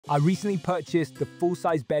I recently purchased the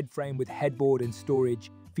full-size bed frame with headboard and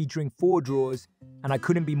storage, featuring 4 drawers, and I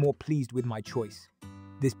couldn't be more pleased with my choice.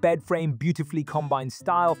 This bed frame beautifully combines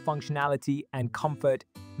style, functionality, and comfort,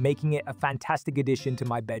 making it a fantastic addition to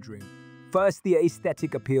my bedroom. First, the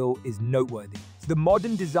aesthetic appeal is noteworthy. The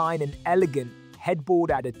modern design and elegant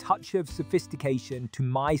headboard add a touch of sophistication to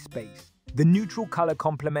my space. The neutral color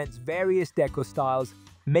complements various decor styles,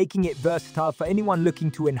 making it versatile for anyone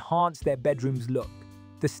looking to enhance their bedroom's look.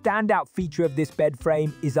 The standout feature of this bed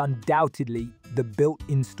frame is undoubtedly the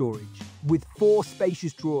built-in storage. With 4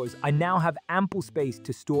 spacious drawers, I now have ample space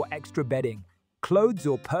to store extra bedding, clothes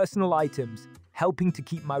or personal items, helping to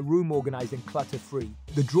keep my room organized and clutter-free.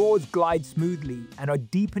 The drawers glide smoothly and are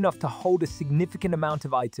deep enough to hold a significant amount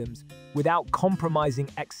of items without compromising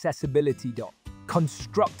accessibility.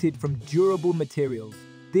 Constructed from durable materials,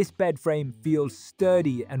 this bed frame feels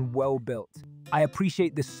sturdy and well-built. I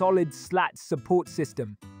appreciate the solid slat support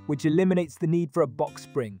system, which eliminates the need for a box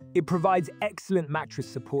spring. It provides excellent mattress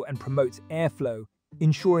support and promotes airflow,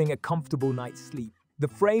 ensuring a comfortable night's sleep. The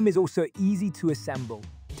frame is also easy to assemble,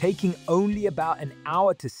 taking only about an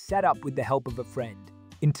hour to set up with the help of a friend.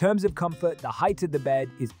 In terms of comfort, the height of the bed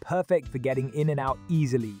is perfect for getting in and out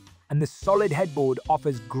easily, and the solid headboard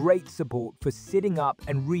offers great support for sitting up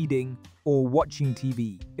and reading or watching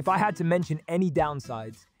TV. If I had to mention any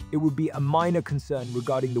downsides, it would be a minor concern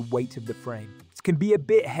regarding the weight of the frame. It can be a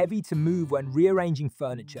bit heavy to move when rearranging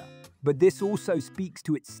furniture, but this also speaks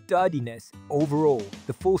to its sturdiness overall.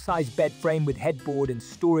 The full-size bed frame with headboard and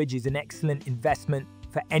storage is an excellent investment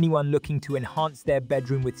for anyone looking to enhance their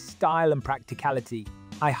bedroom with style and practicality.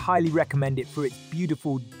 I highly recommend it for its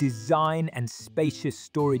beautiful design and spacious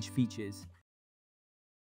storage features.